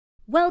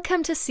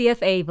Welcome to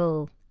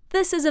CFA-ville.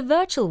 This is a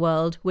virtual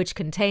world which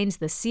contains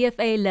the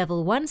CFA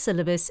Level 1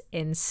 syllabus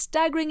in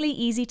staggeringly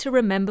easy to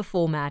remember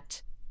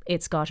format.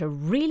 It's got a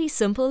really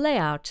simple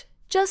layout,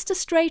 just a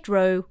straight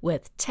row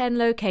with 10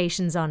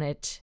 locations on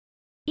it.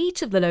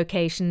 Each of the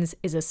locations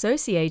is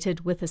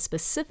associated with a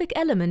specific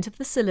element of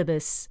the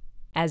syllabus.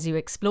 As you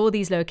explore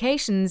these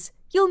locations,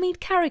 you'll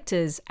meet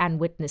characters and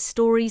witness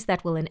stories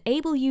that will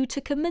enable you to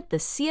commit the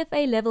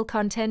CFA level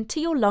content to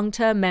your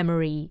long-term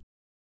memory.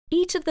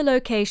 Each of the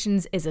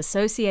locations is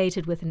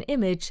associated with an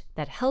image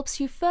that helps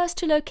you first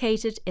to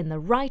locate it in the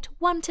right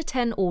 1 to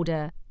 10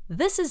 order.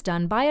 This is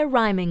done by a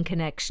rhyming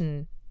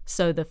connection.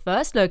 So the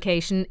first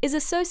location is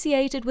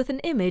associated with an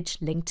image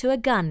linked to a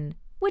gun,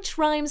 which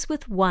rhymes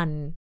with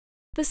 1.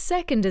 The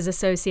second is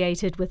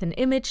associated with an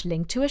image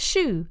linked to a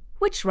shoe,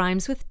 which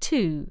rhymes with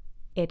 2.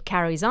 It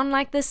carries on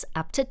like this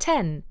up to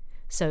 10.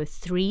 So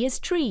 3 is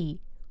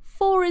tree,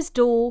 4 is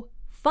door,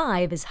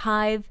 5 is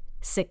hive,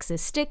 6 is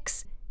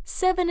sticks,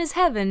 7 is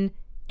heaven,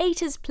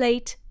 8 is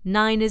plate,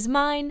 9 is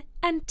mine,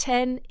 and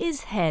 10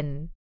 is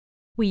hen.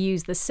 We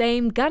use the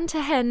same gun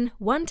to hen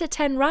 1 to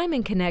 10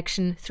 rhyming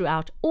connection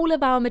throughout all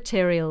of our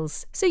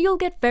materials, so you'll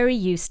get very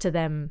used to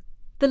them.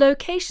 The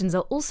locations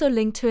are also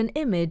linked to an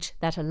image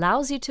that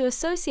allows you to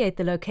associate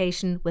the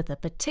location with a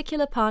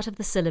particular part of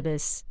the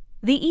syllabus.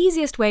 The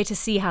easiest way to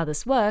see how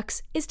this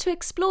works is to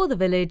explore the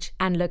village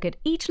and look at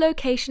each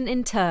location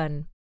in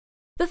turn.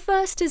 The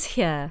first is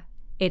here.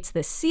 It's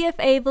the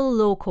CFA-ville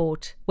Law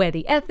Court, where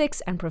the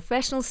Ethics and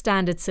Professional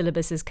Standards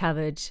syllabus is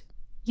covered.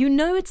 You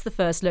know it's the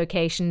first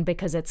location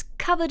because it's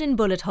covered in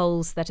bullet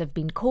holes that have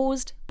been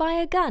caused by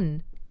a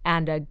gun,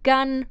 and a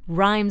gun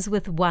rhymes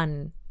with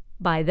 1.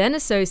 By then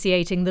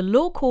associating the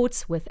law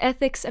courts with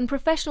ethics and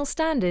professional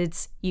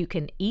standards, you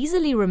can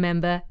easily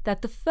remember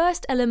that the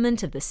first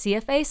element of the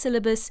CFA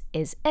syllabus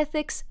is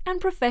ethics and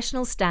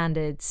professional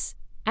standards.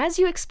 As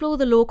you explore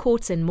the law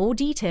courts in more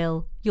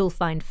detail, you'll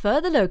find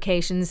further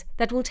locations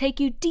that will take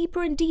you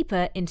deeper and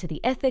deeper into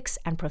the ethics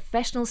and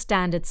professional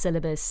standards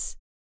syllabus.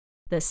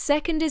 The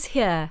second is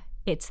here.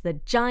 It's the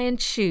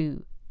giant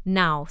shoe.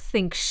 Now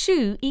think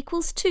shoe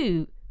equals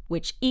 2,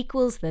 which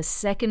equals the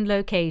second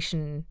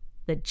location.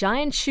 The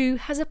giant shoe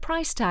has a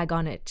price tag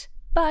on it,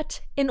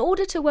 but in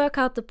order to work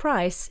out the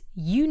price,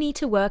 you need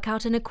to work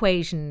out an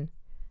equation.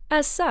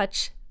 As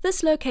such,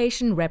 this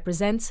location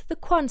represents the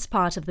quants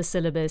part of the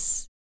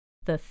syllabus.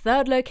 The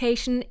third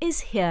location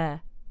is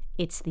here.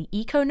 It's the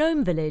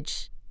eco-gnome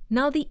village.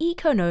 Now the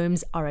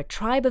eco-gnomes are a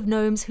tribe of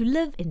gnomes who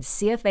live in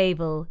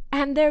CFA-ville,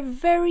 and they're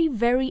very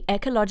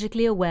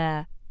ecologically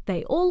aware.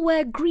 They all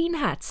wear green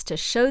hats to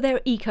show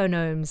they're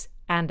eco-gnomes,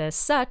 and as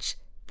such,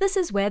 this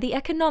is where the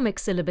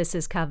economics syllabus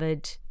is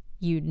covered.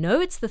 You know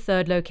it's the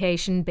third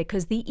location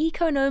because the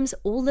eco-gnomes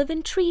all live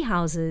in tree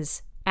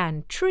houses,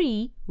 and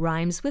tree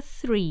rhymes with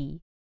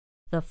 3.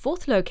 The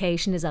fourth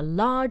location is a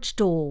large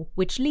door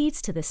which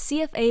leads to the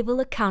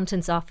CFA-ville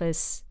accountant's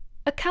office.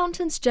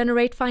 Accountants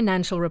generate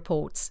financial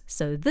reports,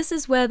 so this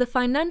is where the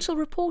financial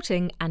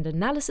reporting and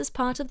analysis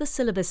part of the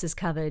syllabus is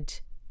covered.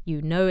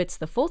 You know it's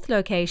the fourth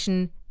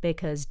location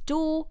because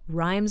door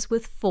rhymes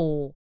with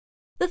 4.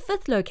 The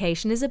fifth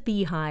location is a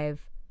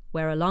beehive,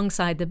 where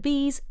alongside the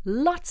bees,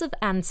 lots of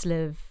ants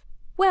live.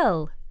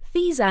 Well,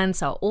 these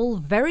ants are all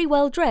very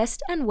well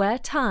dressed and wear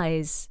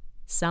ties.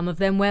 Some of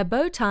them wear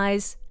bow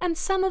ties, and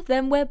some of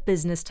them wear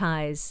business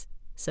ties.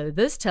 So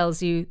this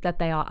tells you that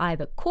they are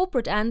either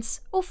corporate ants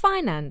or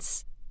fine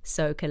ants.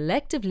 So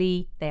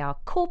collectively, they are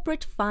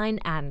corporate fine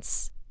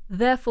ants.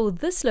 Therefore,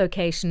 this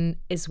location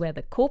is where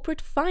the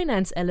corporate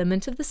finance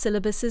element of the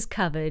syllabus is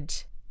covered.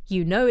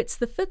 You know it's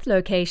the fifth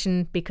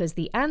location because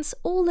the ants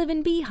all live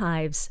in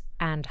beehives,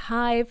 and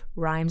hive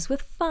rhymes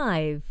with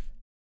 5.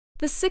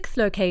 The sixth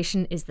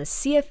location is the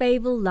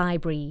CFA-ville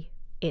library.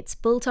 It's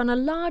built on a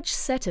large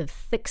set of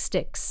thick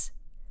sticks.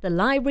 The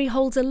library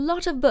holds a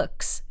lot of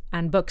books,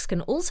 and books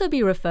can also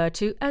be referred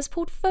to as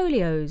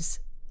portfolios.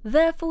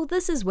 Therefore,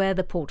 this is where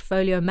the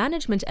portfolio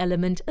management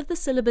element of the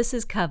syllabus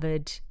is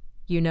covered.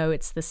 You know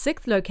it's the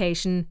sixth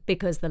location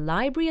because the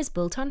library is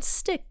built on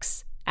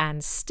sticks,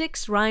 and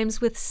sticks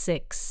rhymes with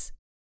 6.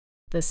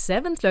 The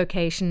seventh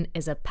location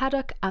is a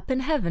paddock up in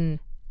heaven,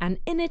 and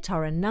in it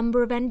are a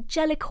number of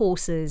angelic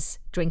horses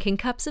drinking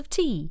cups of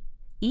tea.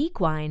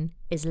 Equine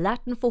is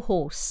Latin for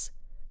horse.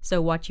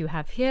 So what you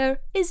have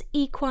here is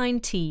equine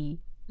tea.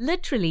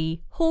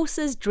 Literally,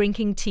 horses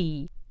drinking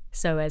tea.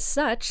 So as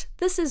such,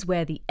 this is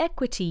where the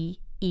equity,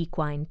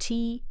 equine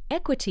tea,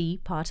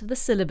 equity part of the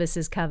syllabus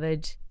is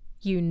covered.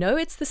 You know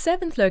it's the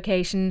seventh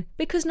location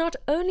because not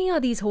only are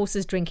these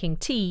horses drinking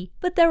tea,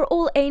 but they're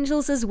all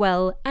angels as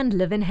well and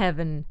live in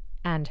heaven.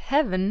 And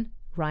heaven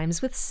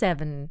rhymes with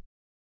 7.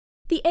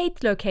 The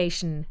eighth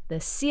location, the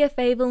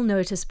CFA-ville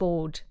notice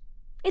board.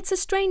 It's a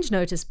strange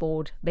notice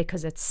board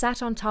because it's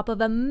sat on top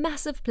of a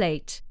massive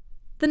plate.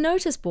 The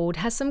notice board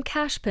has some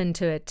cash pinned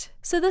to it,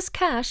 so this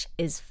cash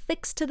is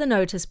fixed to the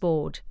notice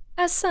board.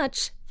 As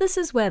such, this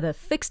is where the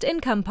fixed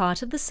income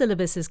part of the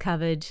syllabus is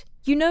covered.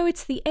 You know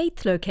it's the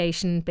 8th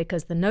location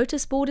because the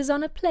notice board is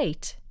on a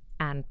plate,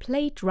 and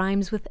plate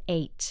rhymes with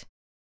 8.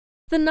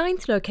 The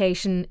 9th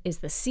location is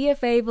the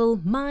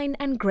CFA-ville mine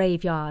and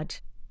graveyard.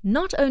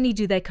 Not only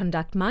do they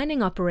conduct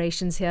mining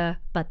operations here,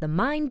 but the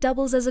mine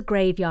doubles as a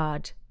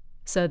graveyard.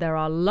 So there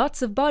are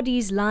lots of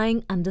bodies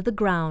lying under the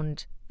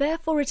ground.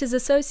 Therefore, it is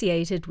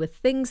associated with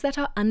things that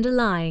are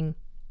underlying,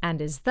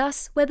 and is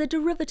thus where the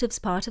derivatives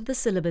part of the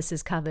syllabus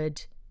is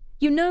covered.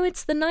 You know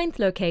it's the 9th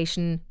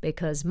location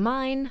because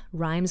mine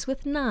rhymes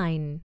with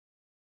 9.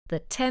 The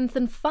 10th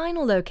and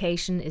final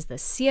location is the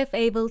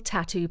CFA-ville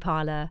tattoo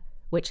parlor,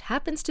 which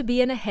happens to be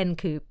in a hen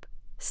coop.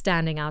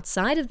 Standing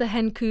outside of the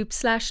hen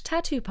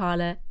coop/tattoo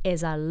parlor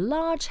is a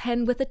large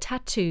hen with a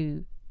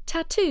tattoo.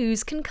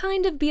 Tattoos can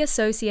kind of be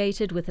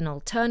associated with an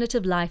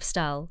alternative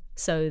lifestyle,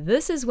 so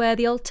this is where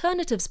the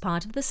alternatives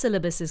part of the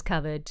syllabus is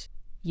covered.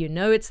 You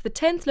know it's the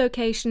 10th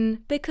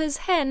location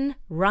because hen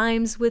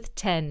rhymes with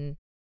 10.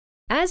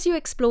 As you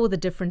explore the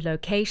different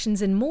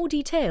locations in more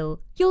detail,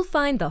 you'll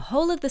find the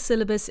whole of the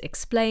syllabus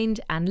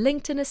explained and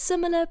linked in a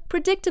similar,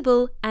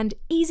 predictable, and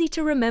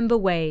easy-to-remember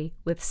way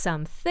with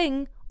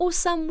something or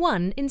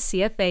someone in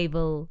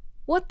CFA-ville.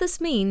 What this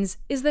means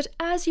is that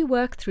as you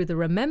work through the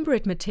Remember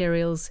It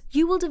materials,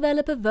 you will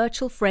develop a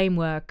virtual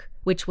framework,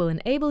 which will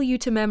enable you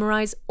to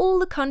memorize all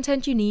the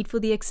content you need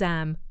for the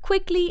exam,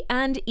 quickly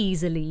and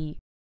easily.